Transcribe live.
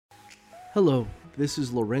Hello, this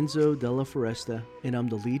is Lorenzo Della Foresta, and I'm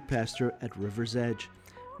the lead pastor at River's Edge.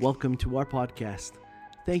 Welcome to our podcast.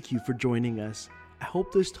 Thank you for joining us. I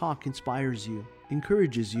hope this talk inspires you,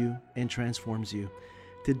 encourages you, and transforms you.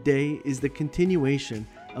 Today is the continuation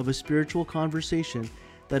of a spiritual conversation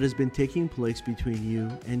that has been taking place between you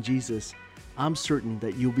and Jesus. I'm certain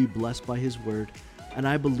that you'll be blessed by His Word, and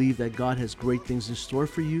I believe that God has great things in store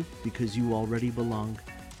for you because you already belong.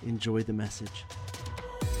 Enjoy the message.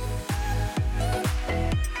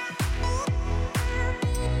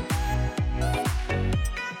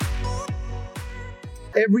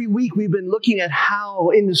 Every week we've been looking at how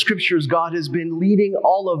in the scriptures God has been leading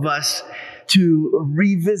all of us to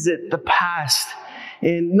revisit the past.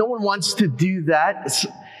 And no one wants to do that. It's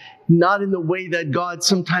not in the way that God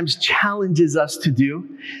sometimes challenges us to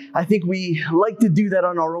do. I think we like to do that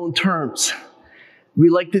on our own terms. We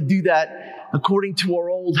like to do that according to our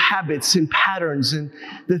old habits and patterns and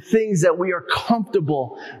the things that we are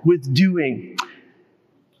comfortable with doing.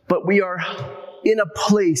 But we are in a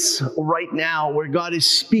place right now where God is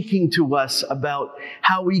speaking to us about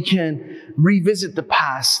how we can revisit the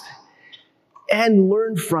past and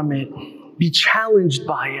learn from it, be challenged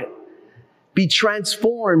by it, be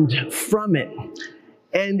transformed from it,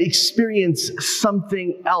 and experience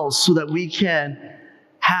something else so that we can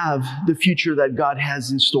have the future that God has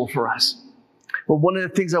in store for us. Well, one of the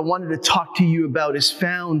things I wanted to talk to you about is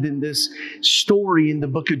found in this story in the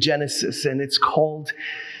book of Genesis, and it's called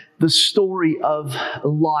the story of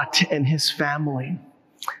Lot and his family.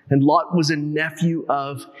 And Lot was a nephew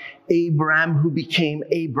of Abraham, who became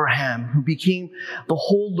Abraham, who became the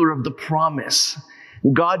holder of the promise.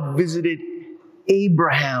 God visited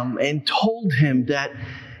Abraham and told him that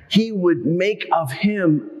He would make of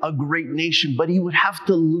him a great nation, but he would have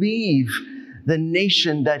to leave the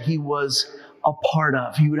nation that he was a part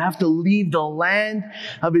of. He would have to leave the land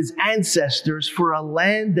of his ancestors for a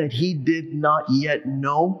land that he did not yet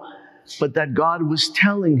know, but that God was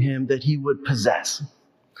telling him that he would possess.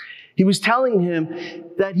 He was telling him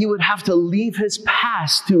that he would have to leave his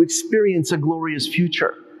past to experience a glorious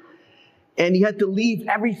future. And he had to leave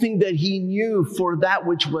everything that he knew for that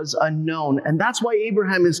which was unknown. And that's why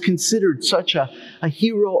Abraham is considered such a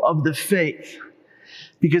hero of the faith,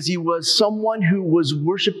 because he was someone who was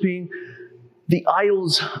worshiping the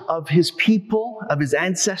idols of his people, of his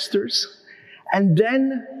ancestors. And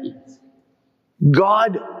then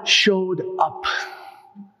God showed up.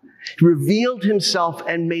 He revealed himself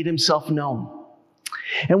and made himself known.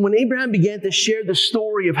 And when Abraham began to share the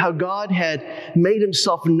story of how God had made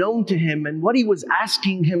himself known to him and what he was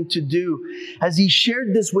asking him to do, as he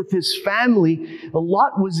shared this with his family,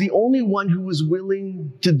 Lot was the only one who was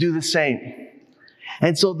willing to do the same.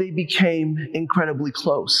 And so they became incredibly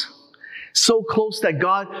close. So close that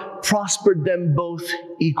God prospered them both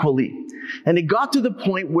equally. And it got to the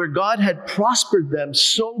point where God had prospered them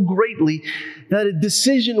so greatly that a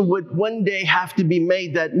decision would one day have to be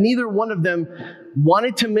made that neither one of them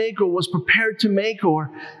wanted to make or was prepared to make,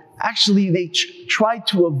 or actually they tried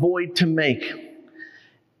to avoid to make.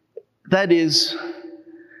 That is,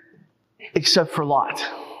 except for Lot.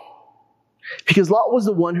 Because Lot was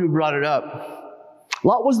the one who brought it up.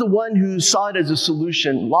 Lot was the one who saw it as a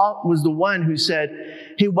solution. Lot was the one who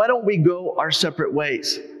said, hey, why don't we go our separate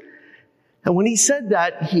ways? And when he said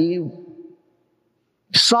that, he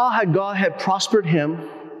saw how God had prospered him,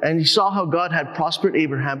 and he saw how God had prospered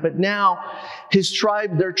Abraham. But now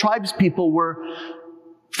their tribe's people were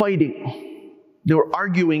fighting. They were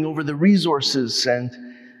arguing over the resources.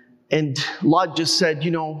 And Lot just said,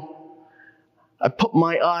 I put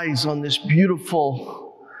my eyes on this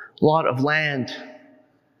beautiful lot of land,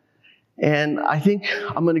 and I think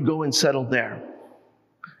I'm going to go and settle there.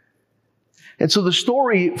 And so the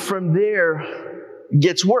story from there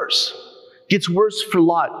gets worse for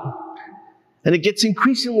Lot. And it gets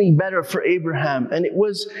increasingly better for Abraham. And it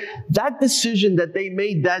was that decision that they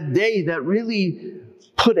made that day that really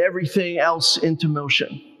put everything else into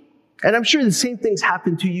motion. And I'm sure the same things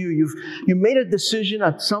happen to you. You made a decision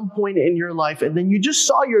at some point in your life, and then you just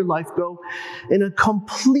saw your life go in a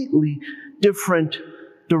completely different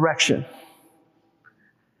direction.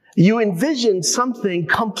 You envisioned something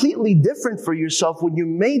completely different for yourself when you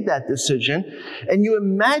made that decision, and you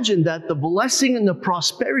imagined that the blessing and the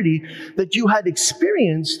prosperity that you had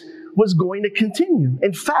experienced was going to continue.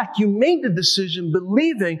 In fact, you made the decision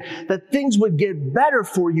believing that things would get better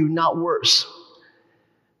for you, not worse.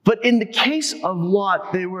 But in the case of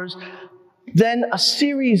Lot, there was then a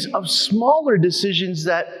series of smaller decisions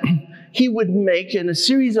that he would make, and a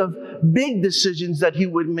series of big decisions that he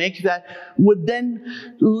would make that would then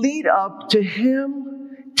lead up to him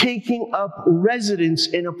taking up residence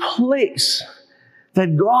in a place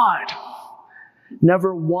that God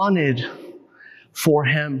never wanted for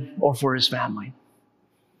him or for his family.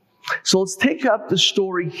 So let's take up the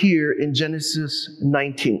story here in Genesis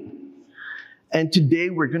 19. And today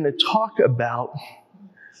we're going to talk about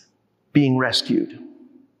being rescued.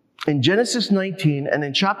 In Genesis 19 and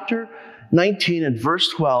in chapter 19 and verse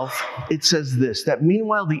 12, it says this, that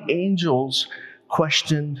meanwhile the angels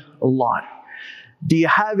questioned Lot. Do you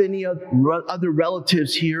have any other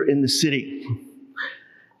relatives here in the city?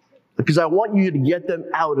 Because I want you to get them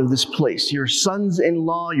out of this place. Your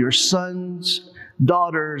sons-in-law, your sons,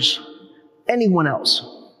 daughters, anyone else.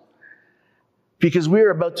 Because we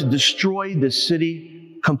are about to destroy this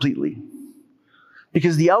city completely.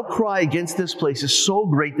 Because the outcry against this place is so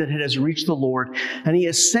great that it has reached the Lord, and he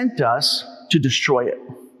has sent us to destroy it.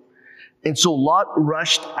 And so Lot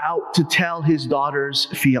rushed out to tell his daughter's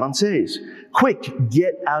fiancés, quick,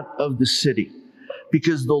 get out of the city,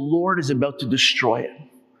 because the Lord is about to destroy it.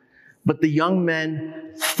 But the young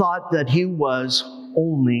men thought that he was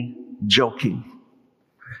only joking.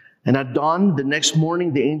 And at dawn the next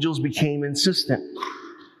morning, the angels became insistent.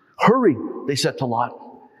 Hurry, they said to Lot.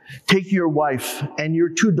 Take your wife and your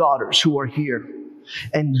 2 daughters who are here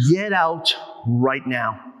and get out right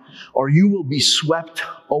now, or you will be swept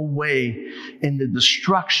away in the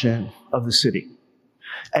destruction of the city.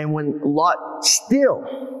 And when Lot still,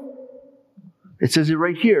 it says it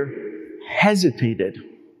right here, hesitated,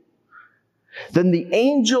 then the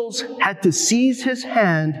angels had to seize his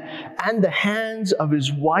hand and the hands of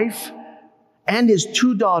his wife and his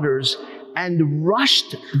 2 daughters and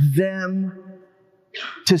rushed them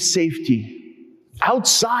to safety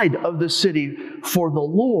outside of the city, for the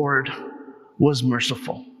Lord was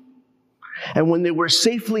merciful. And when they were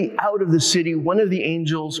safely out of the city, one of the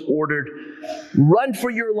angels ordered, run for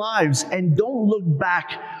your lives and don't look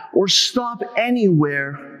back or stop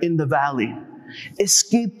anywhere in the valley.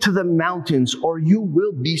 Escape to the mountains or you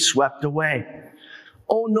will be swept away.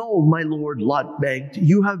 Oh no, my Lord, Lot begged.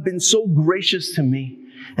 You have been so gracious to me,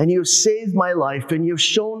 and you have saved my life, and you have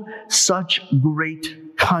shown such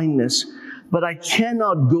great kindness. But I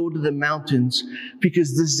cannot go to the mountains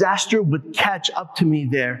because disaster would catch up to me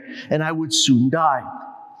there, and I would soon die.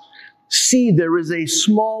 See, there is a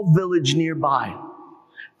small village nearby.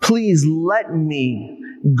 Please let me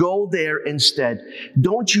go there instead.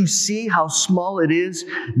 Don't you see how small it is?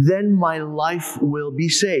 Then my life will be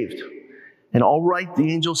saved. And all right,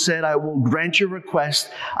 the angel said, I will grant your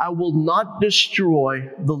request. I will not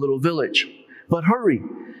destroy the little village. But hurry,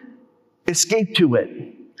 escape to it,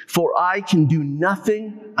 for I can do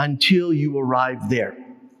nothing until you arrive there.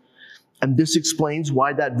 And this explains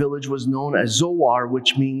why that village was known as Zoar,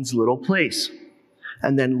 which means little place.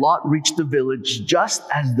 And then Lot reached the village just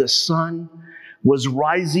as the sun was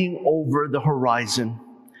rising over the horizon.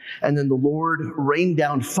 And then the Lord rained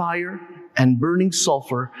down fire and burning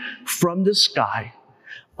sulfur from the sky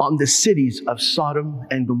on the cities of Sodom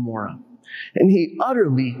and Gomorrah. And he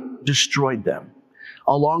utterly destroyed them,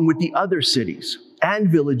 along with the other cities and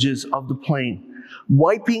villages of the plain,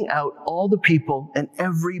 wiping out all the people and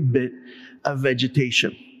every bit of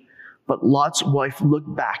vegetation. But Lot's wife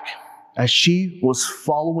looked back as she was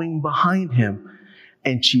following behind him,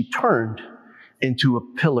 and she turned into a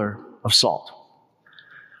pillar of salt.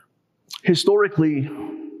 Historically,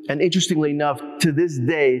 and interestingly enough, to this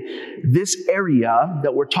day, this area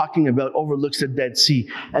that we're talking about overlooks the Dead Sea,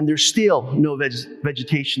 and there's still no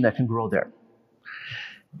vegetation that can grow there.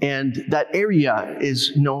 And that area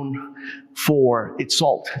is known for its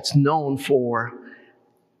salt. It's known for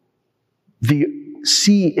the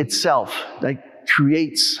sea itself that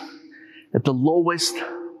creates at the lowest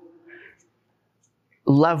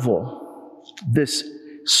level this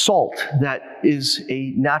salt that is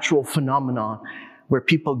a natural phenomenon where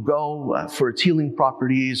people go for its healing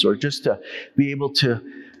properties or just to be able to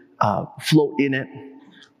float in it.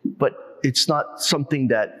 But it's not something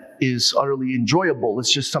that is utterly enjoyable.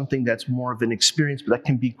 It's just something that's more of an experience, but that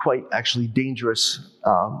can be quite actually dangerous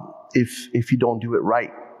if you don't do it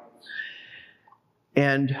right.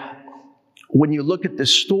 And when you look at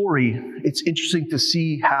this story, it's interesting to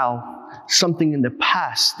see how something in the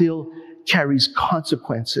past still carries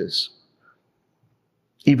consequences,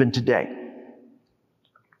 even today.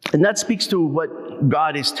 And that speaks to what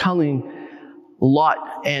God is telling Lot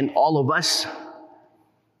and all of us,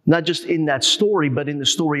 not just in that story, but in the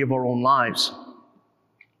story of our own lives.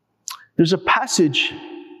 There's a passage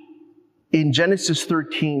in Genesis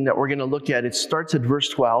 13 that we're going to look at. It starts at verse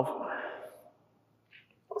 12.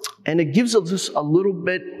 And it gives us a little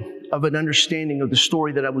bit of an understanding of the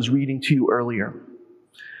story that I was reading to you earlier.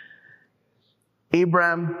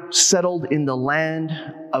 Abraham settled in the land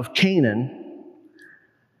of Canaan.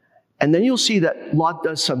 And then you'll see that Lot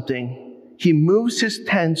does something. He moves his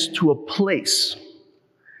tents to a place.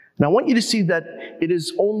 Now I want you to see that it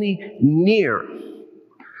is only near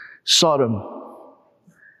Sodom.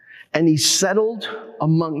 And he settled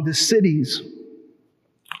among the cities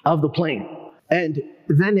of the plain. And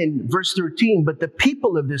then in verse 13, but the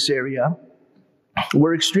people of this area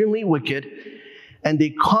were extremely wicked, and they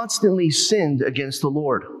constantly sinned against the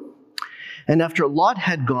Lord. And after Lot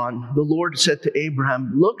had gone, the Lord said to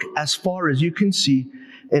Abraham, look as far as you can see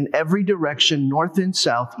in every direction, north and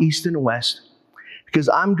south, east and west, because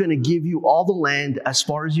I'm going to give you all the land as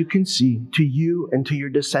far as you can see to you and to your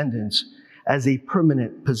descendants as a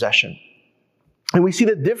permanent possession. And we see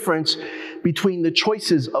the difference between the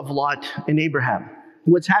choices of Lot and Abraham.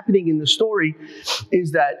 What's happening in the story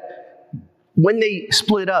is that when they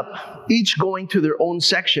split up, each going to their own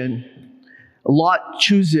section, Lot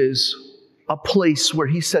chooses a place where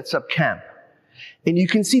he sets up camp. And you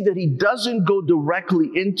can see that he doesn't go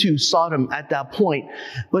directly into Sodom at that point,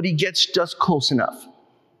 but he gets just close enough.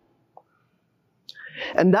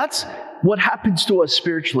 And that's what happens to us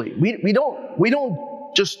spiritually. We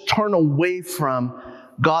don't just turn away from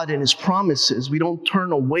God and His promises. We don't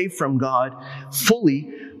turn away from God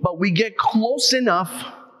fully, but we get close enough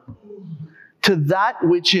to that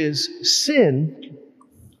which is sin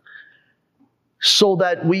so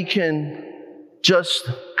that we can just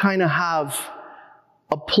kind of have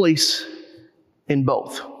a place in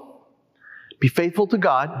both. Be faithful to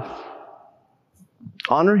God,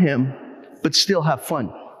 honor Him, but still have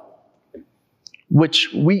fun,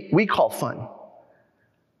 which we call fun,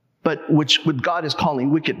 but which what God is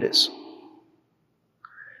calling wickedness.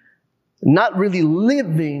 Not really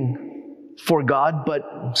living for God,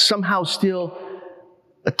 but somehow still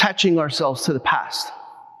attaching ourselves to the past.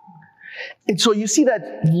 And so you see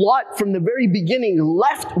that Lot from the very beginning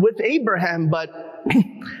left with Abraham, but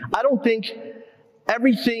I don't think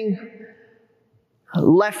everything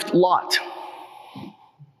left Lot.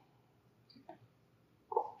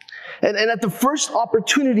 And at the first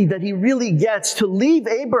opportunity that he really gets to leave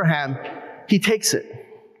Abraham, he takes it.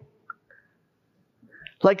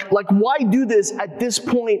 Like why do this at this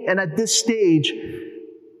point and at this stage?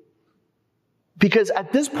 Because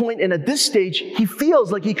at this point and at this stage, he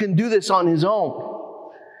feels like he can do this on his own.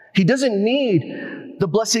 He doesn't need the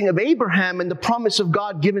blessing of Abraham and the promise of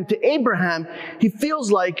God given to Abraham. He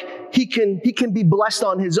feels like he can be blessed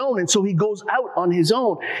on his own. And so he goes out on his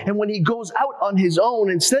own. And when he goes out on his own,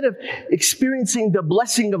 instead of experiencing the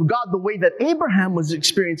blessing of God the way that Abraham was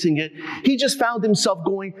experiencing it, he just found himself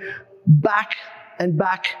going back and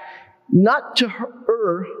back, not to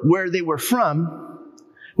Ur, where they were from,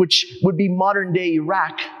 which would be modern day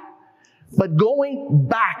Iraq, but going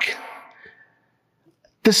back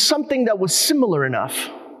to something that was similar enough.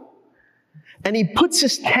 And he puts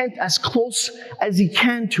his tent as close as he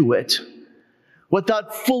can to it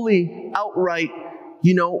without fully outright,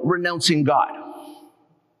 renouncing God.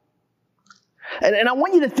 And I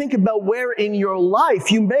want you to think about where in your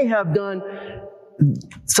life you may have done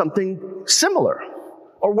something similar,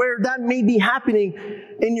 or where that may be happening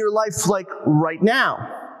in your life like right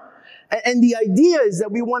now. And the idea is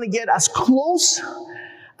that we want to get as close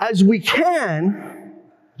as we can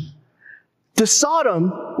to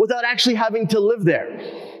Sodom without actually having to live there.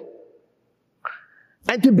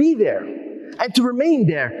 And to be there. And to remain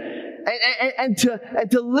there. And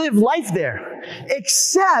to live life there.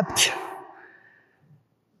 Except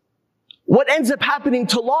what ends up happening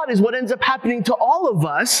to Lot is what ends up happening to all of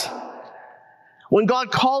us when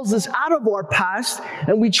God calls us out of our past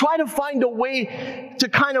and we try to find a way to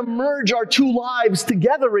kind of merge our two lives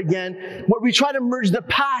together again, where we try to merge the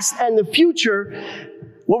past and the future,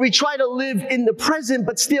 where we try to live in the present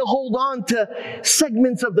but still hold on to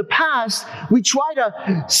segments of the past. We try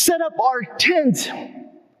to set up our tent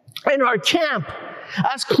and our camp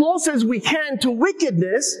as close as we can to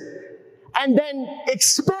wickedness, and then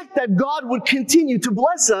expect that God would continue to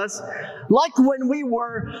bless us like when we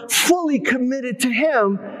were fully committed to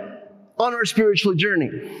Him on our spiritual journey.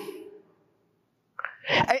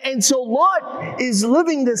 And so Lot is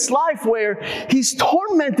living this life where he's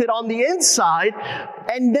tormented on the inside,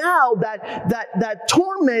 and now that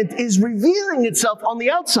torment is revealing itself on the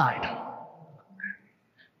outside.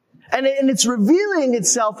 And it's revealing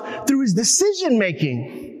itself through his decision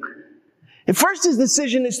making. And first his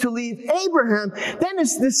decision is to leave Abraham, then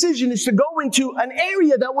his decision is to go into an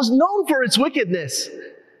area that was known for its wickedness.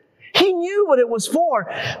 He knew what it was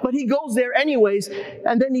for, but he goes there anyways,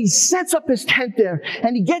 and then he sets up his tent there,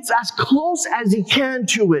 and he gets as close as he can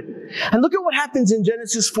to it. And look at what happens in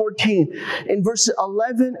Genesis 14, in verses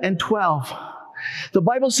 11 and 12. The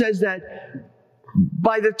Bible says that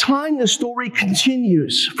by the time the story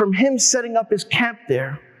continues, from him setting up his camp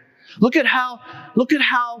there, look at how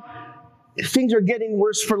things are getting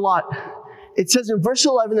worse for Lot. It says in verse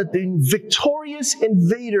 11 that the victorious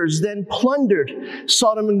invaders then plundered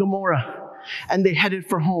Sodom and Gomorrah, and they headed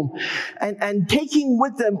for home. And taking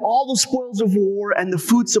with them all the spoils of war and the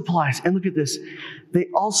food supplies. And look at this. They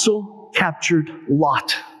also captured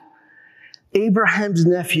Lot, Abraham's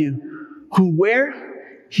nephew, who where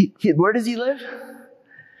does he live?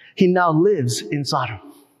 He now lives in Sodom.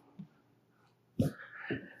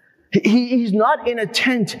 He's not in a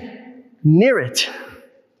tent near it.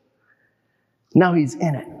 Now he's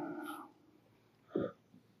in it.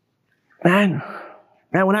 Man,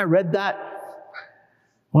 when I read that,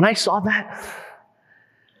 when I saw that,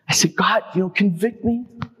 I said, God, convict me.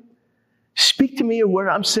 Speak to me of where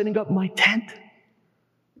I'm setting up my tent.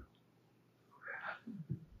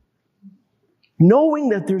 Knowing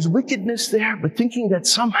that there's wickedness there, but thinking that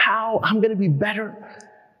somehow I'm going to be better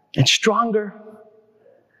and stronger.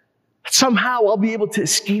 Somehow I'll be able to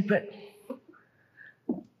escape it.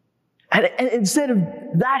 And instead of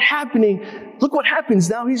that happening, look what happens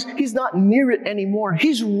now. He's not near it anymore.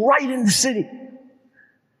 He's right in the city.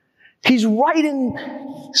 He's right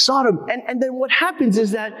in Sodom. And then what happens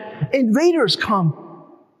is that invaders come.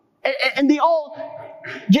 And they all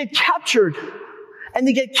get captured. And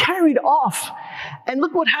they get carried off. And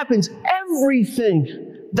look what happens.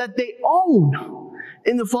 Everything that they own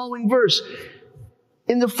in the following verse.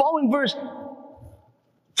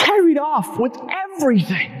 Carried off with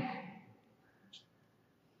everything.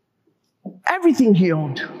 Everything he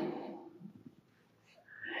owned.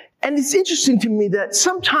 And it's interesting to me that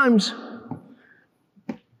sometimes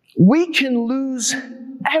we can lose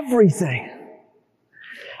everything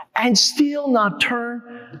and still not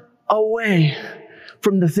turn away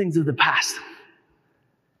from the things of the past.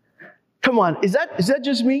 Come on, is that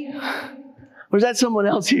just me? Or is that someone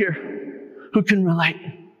else here who can relate?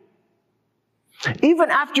 Even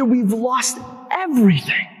after we've lost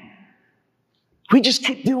everything, we just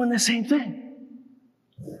keep doing the same thing.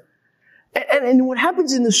 And what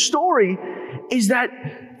happens in the story is that,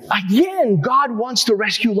 again, God wants to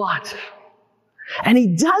rescue Lot. And he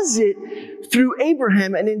does it through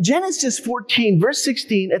Abraham. And in Genesis 14, verse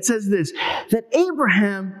 16, it says this, that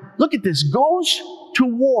Abraham, look at this, goes to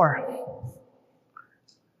war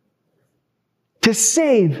to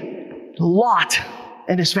save Lot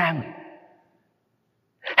and his family.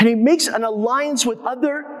 And he makes an alliance with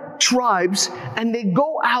other tribes, and they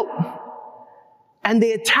go out and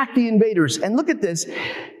they attack the invaders. And look at this.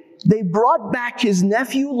 They brought back his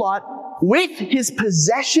nephew Lot with his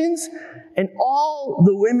possessions and all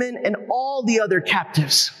the women and all the other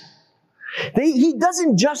captives. He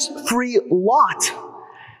doesn't just free Lot,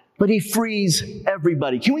 but he frees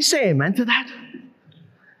everybody. Can we say amen to that?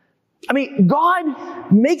 I mean,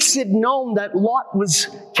 God makes it known that Lot was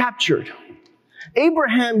captured.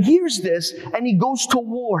 Abraham hears this and he goes to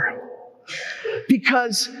war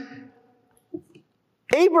because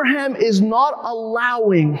Abraham is not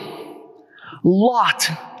allowing Lot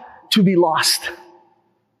to be lost.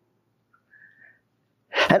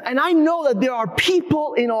 And I know that there are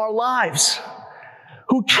people in our lives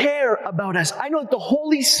who care about us. I know that the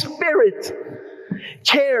Holy Spirit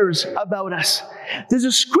cares about us. There's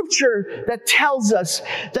a scripture that tells us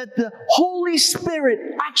that the Holy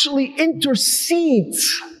Spirit actually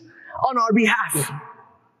intercedes on our behalf.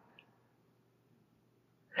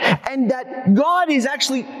 And that God is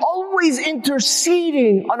actually always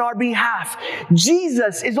interceding on our behalf.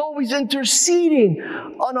 Jesus is always interceding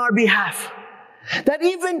on our behalf. That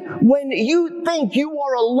even when you think you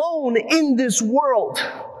are alone in this world,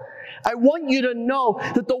 I want you to know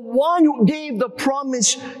that the one who gave the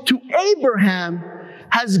promise to Abraham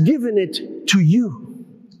has given it to you.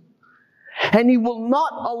 And he will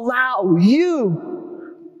not allow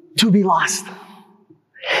you to be lost.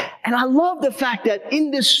 And I love the fact that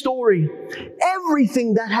in this story,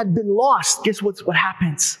 everything that had been lost, guess what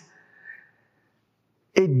happens?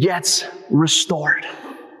 It gets restored.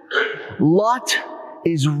 Lot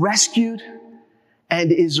is rescued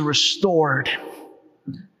and is restored.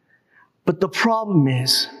 But the problem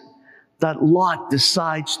is that Lot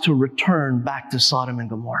decides to return back to Sodom and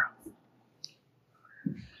Gomorrah.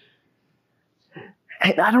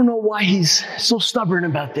 And I don't know why he's so stubborn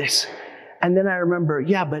about this. And then I remember,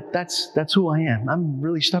 yeah, but that's who I am. I'm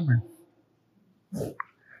really stubborn.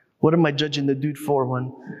 What am I judging the dude for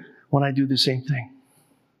when when I do the same thing.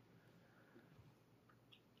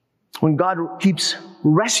 When God keeps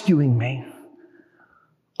rescuing me,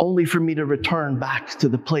 only for me to return back to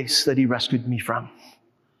the place that He rescued me from.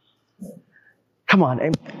 Come on,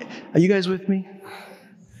 are you guys with me?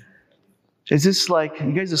 Is this like,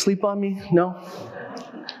 you guys asleep on me? No?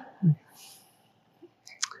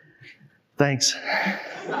 Thanks.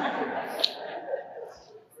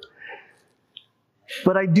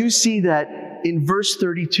 But I do see that in verse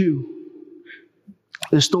 32,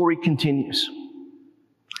 the story continues.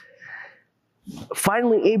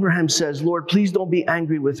 Finally, Abraham says, Lord, please don't be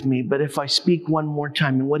angry with me, but if I speak one more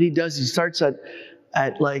time. And what he does, he starts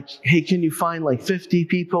at like, hey, can you find like 50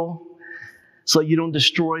 people so you don't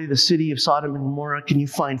destroy the city of Sodom and Gomorrah? Can you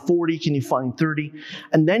find 40? Can you find 30?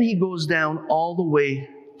 And then he goes down all the way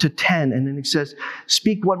to 10. And then he says,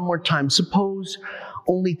 speak one more time. Suppose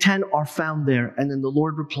only 10 are found there. And then the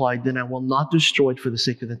Lord replied, then I will not destroy it for the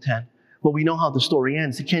sake of the 10. Well, we know how the story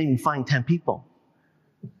ends. He can't even find 10 people.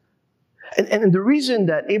 And the reason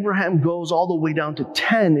that Abraham goes all the way down to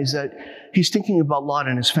 10 is that he's thinking about Lot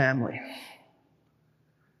and his family.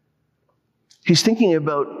 He's thinking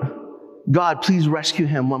about, God, please rescue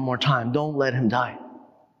him one more time. Don't let him die.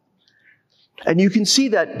 And you can see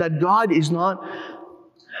that God is not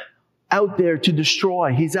out there to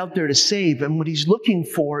destroy. He's out there to save. And what He's looking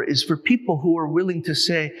for is for people who are willing to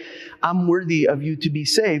say, I'm worthy of you to be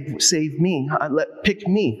saved. Save me. Pick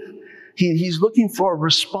me. He's looking for a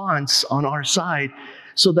response on our side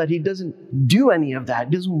so that He doesn't do any of that.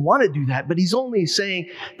 He doesn't want to do that. But He's only saying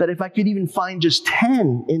that if I could even find just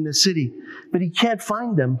 10 in the city, but He can't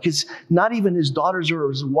find them because not even his daughters or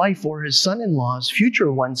his wife or his son-in-laws,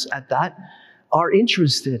 future ones at that, are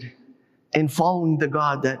interested in following the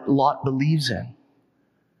God that Lot believes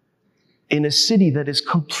in a city that is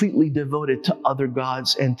completely devoted to other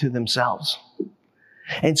gods and to themselves.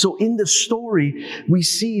 And so in the story, we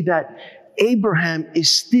see that Abraham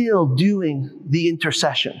is still doing the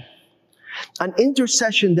intercession. An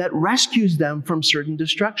intercession that rescues them from certain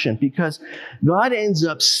destruction, because God ends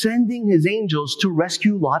up sending His angels to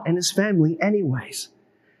rescue Lot and his family anyways.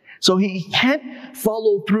 So He can't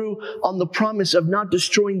follow through on the promise of not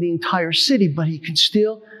destroying the entire city, but He can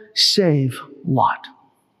still save Lot.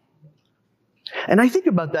 And I think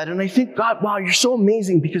about that and I think, God, wow, you're so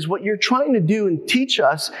amazing, because what you're trying to do and teach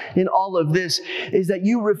us in all of this is that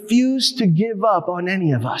you refuse to give up on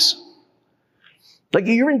any of us. Like,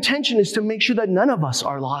 your intention is to make sure that none of us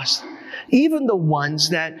are lost, even the ones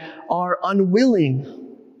that are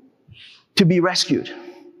unwilling to be rescued.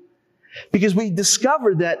 Because we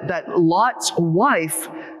discovered that Lot's wife,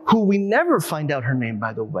 who we never find out her name,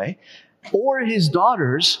 by the way, or his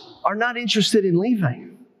daughters are not interested in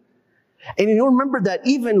leaving. And you remember that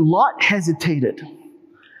even Lot hesitated.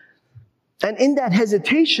 And in that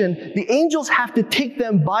hesitation, the angels have to take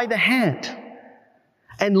them by the hand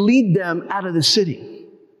and lead them out of the city.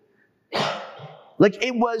 Like,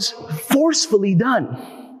 it was forcefully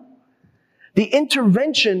done. The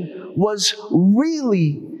intervention was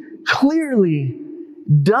really clearly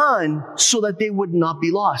done so that they would not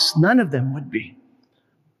be lost. None of them would be.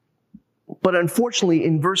 But unfortunately,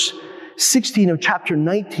 in verse 16 of chapter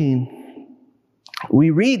 19,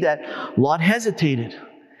 we read that Lot hesitated,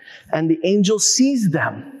 and the angel seized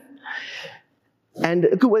them. And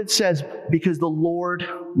look at what it says, because the Lord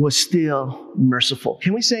was still merciful.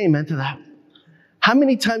 Can we say amen to that? How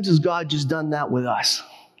many times has God just done that with us?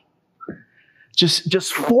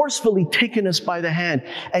 Just forcefully taken us by the hand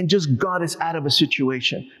and just got us out of a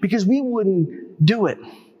situation because we wouldn't do it.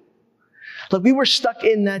 Like, we were stuck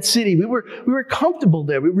in that city. We were comfortable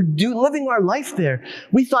there. We were living our life there.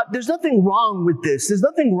 We thought, there's nothing wrong with this. There's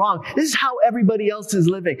nothing wrong. This is how everybody else is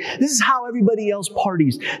living. This is how everybody else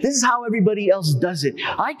parties. This is how everybody else does it.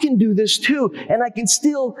 I can do this too, and I can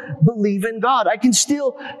still believe in God. I can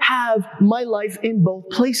still have my life in both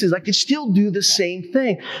places. I can still do the same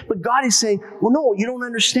thing. But God is saying, well, no, you don't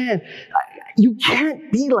understand. You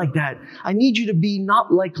can't be like that. I need you to be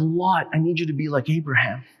not like Lot. I need you to be like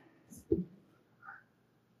Abraham.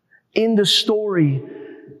 In the story,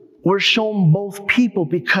 we're shown both people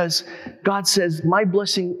because God says, my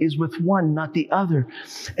blessing is with one, not the other.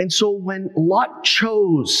 And so when Lot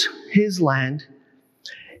chose his land,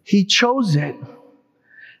 he chose it.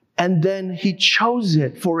 And then he chose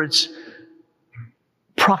it for its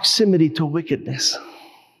proximity to wickedness.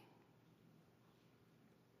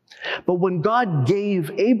 But when God gave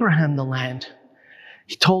Abraham the land,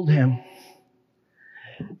 He told him,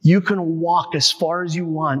 you can walk as far as you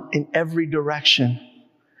want in every direction.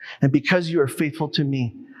 And because you are faithful to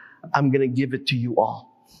me, I'm going to give it to you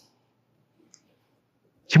all.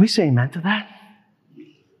 Can we say amen to that?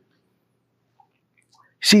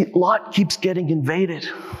 See, Lot keeps getting invaded,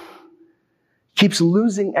 keeps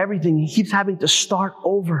losing everything. He keeps having to start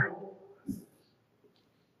over.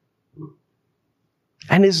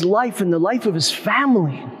 And his life and the life of his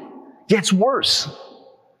family gets worse,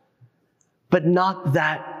 but not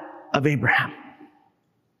that of Abraham.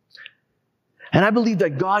 And I believe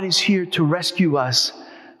that God is here to rescue us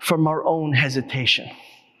from our own hesitation.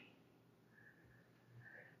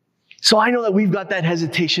 So I know that we've got that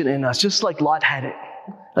hesitation in us, just like Lot had it.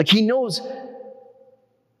 Like he knows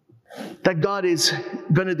that God is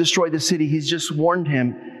going to destroy the city. He's just warned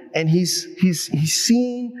him. And he's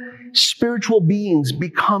seen spiritual beings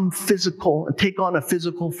become physical and take on a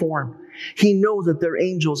physical form. He knows that they're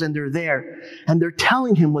angels and they're there. And they're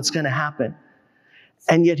telling him what's going to happen.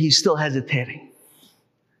 And yet he's still hesitating.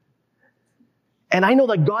 And I know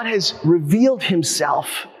that God has revealed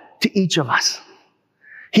himself to each of us.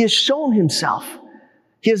 He has shown himself.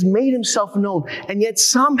 He has made himself known. And yet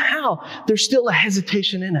somehow there's still a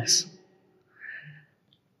hesitation in us.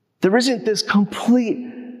 There isn't this complete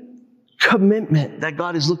commitment that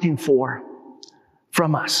God is looking for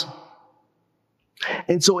from us.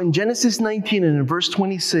 And so in Genesis 19 and in verse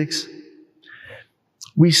 26,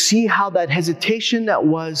 we see how that hesitation that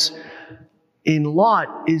was in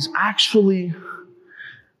Lot is actually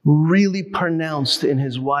really pronounced in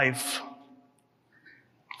his wife.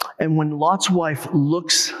 And when Lot's wife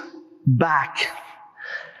looks back,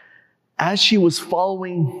 as she was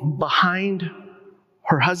following behind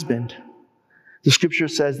her husband, the scripture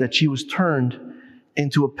says that she was turned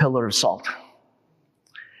into a pillar of salt.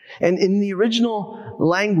 And in the original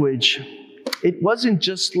language, it wasn't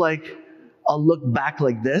just like a look back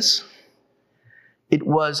like this. It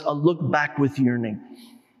was a look back with yearning.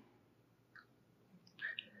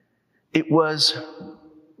 It was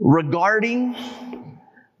regarding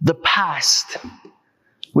the past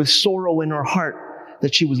with sorrow in her heart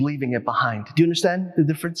that she was leaving it behind. Do you understand the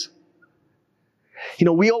difference? You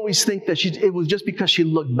know, we always think that it was just because she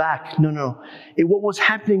looked back. No. What was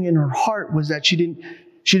happening in her heart was that she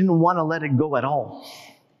didn't want to let it go at all.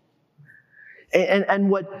 And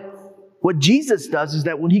what Jesus does is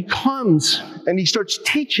that when he comes and he starts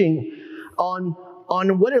teaching on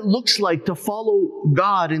what it looks like to follow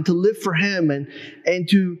God and to live for him and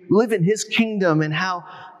to live in his kingdom, and how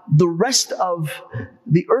the rest of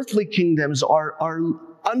the earthly kingdoms are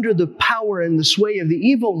under the power and the sway of the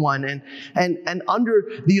evil one and under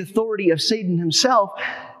the authority of Satan himself,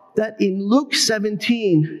 that in Luke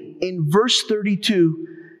 17, in verse 32,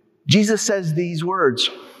 Jesus says these words,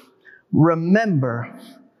 "Remember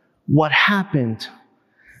what happened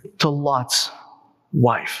to Lot's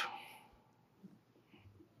wife."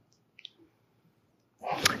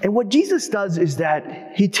 And what Jesus does is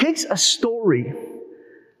that he takes a story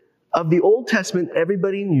of the Old Testament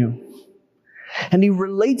everybody knew, and he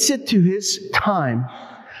relates it to his time.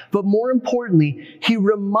 But more importantly, he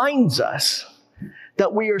reminds us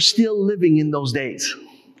that we are still living in those days.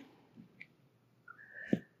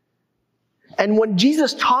 And when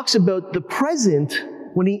Jesus talks about the present,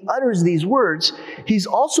 when he utters these words, he's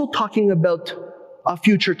also talking about a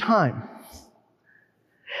future time.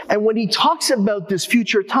 And when he talks about this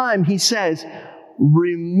future time, he says,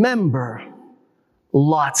 remember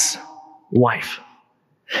Lot's wife.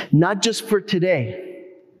 Not just for today,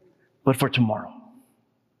 but for tomorrow.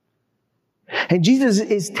 And Jesus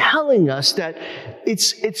is telling us that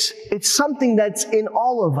it's something that's in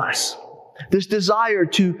all of us. This desire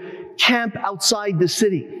to camp outside the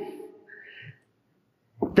city.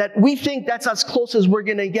 That we think that's as close as we're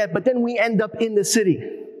going to get, but then we end up in the city.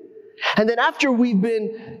 And then after we've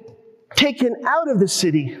been taken out of the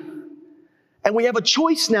city, and we have a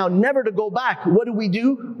choice now never to go back, what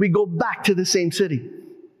do? We go back to the same city.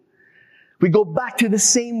 We go back to the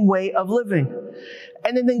same way of living.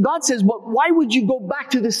 And then God says, well, why would you go back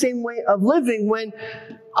to the same way of living when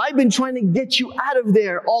I've been trying to get you out of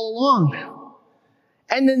there all along?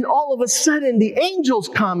 And then all of a sudden the angels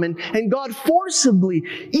come and God forcibly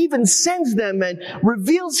even sends them and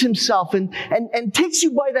reveals himself and takes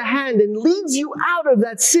you by the hand and leads you out of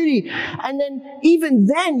that city. And then even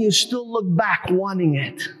then you still look back wanting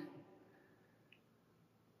it.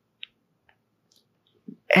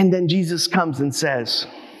 And then Jesus comes and says,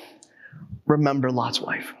 remember Lot's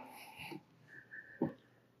wife.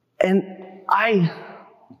 And I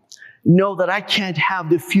know that I can't have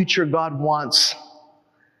the future God wants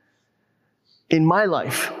in my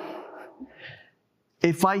life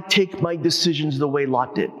if I take my decisions the way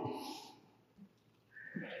Lot did.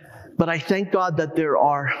 But I thank God that there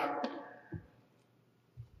are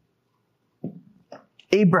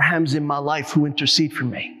Abrahams in my life who intercede for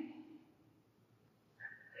me.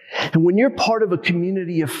 And when you're part of a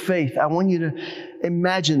community of faith, I want you to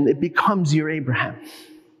imagine it becomes your Abraham.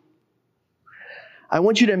 I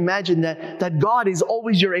want you to imagine that God is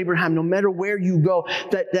always your Abraham, no matter where you go,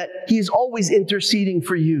 that He's always interceding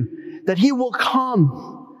for you, that He will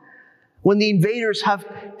come when the invaders have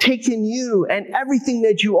taken you and everything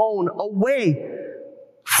that you own away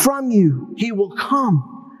from you. He will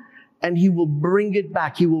come and He will bring it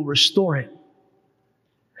back. He will restore it.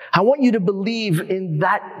 I want you to believe in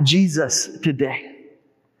that Jesus today.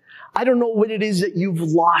 I don't know what it is that you've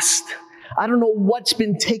lost. I don't know what's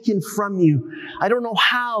been taken from you. I don't know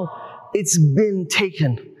how it's been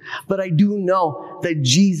taken. But I do know that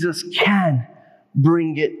Jesus can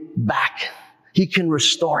bring it back. He can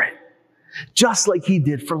restore it. Just like He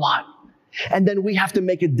did for Lot. And then we have to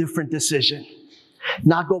make a different decision.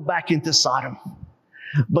 Not go back into Sodom,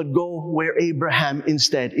 but go where Abraham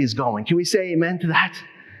instead is going. Can we say amen to that?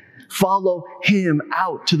 Follow him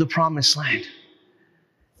out to the promised land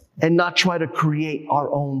and not try to create our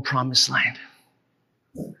own promised land.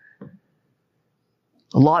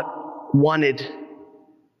 Lot wanted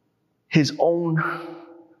his own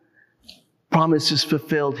promises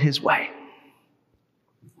fulfilled his way.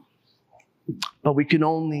 But we can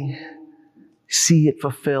only see it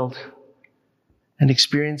fulfilled and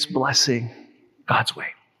experience blessing God's way.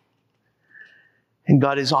 And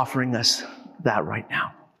God is offering us that right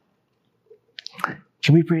now.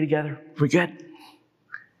 Can we pray together? We're good.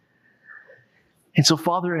 And so,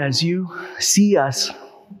 Father, as you see us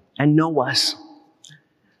and know us,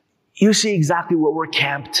 you see exactly where we're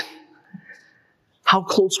camped, how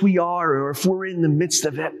close we are, or if we're in the midst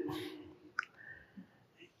of it.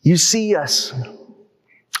 You see us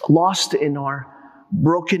lost in our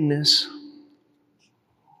brokenness,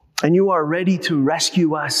 and you are ready to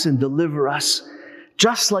rescue us and deliver us,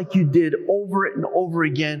 just like you did over and over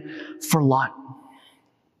again for Lot.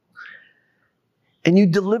 And you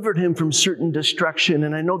delivered him from certain destruction,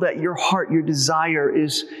 and I know that your heart, your desire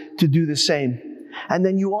is to do the same. And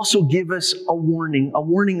then you also give us a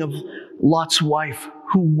warning of Lot's wife,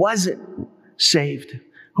 who wasn't saved,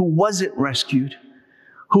 who wasn't rescued,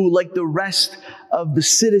 who, like the rest of the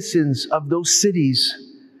citizens of those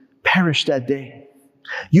cities, perished that day.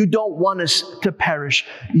 You don't want us to perish.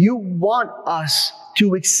 You want us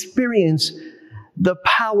to experience the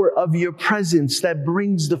power of your presence that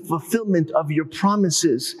brings the fulfillment of your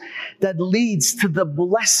promises, that leads to the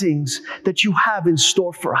blessings that you have in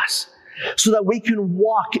store for us, so that we can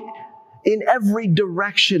walk in every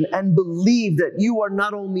direction and believe that you are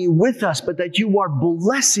not only with us, but that you are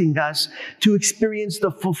blessing us to experience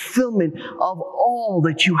the fulfillment of all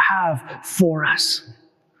that you have for us.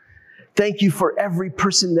 Thank you for every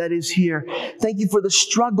person that is here. Thank you for the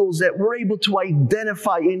struggles that we're able to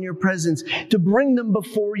identify in your presence, to bring them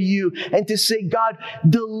before you and to say, God,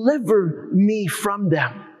 deliver me from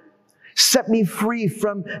them. Set me free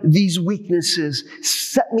from these weaknesses.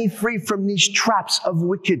 Set me free from these traps of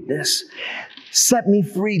wickedness. Set me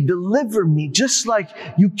free. Deliver me. Just like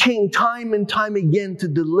you came time and time again to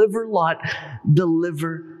deliver Lot,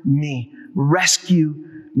 deliver me. Rescue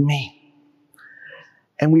me.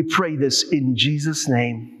 And we pray this in Jesus'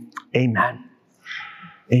 name. Amen.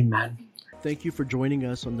 Amen. Thank you for joining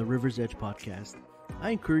us on the River's Edge podcast.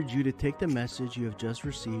 I encourage you to take the message you have just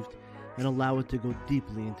received and allow it to go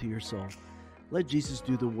deeply into your soul. Let Jesus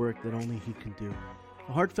do the work that only He can do.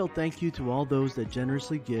 A heartfelt thank you to all those that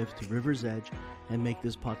generously give to River's Edge and make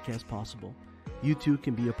this podcast possible. You too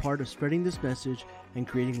can be a part of spreading this message and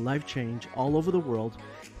creating life change all over the world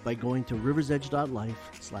by going to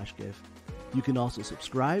riversedge.life/give. You can also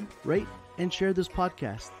subscribe, rate, and share this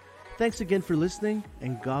podcast. Thanks again for listening,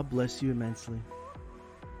 and God bless you immensely.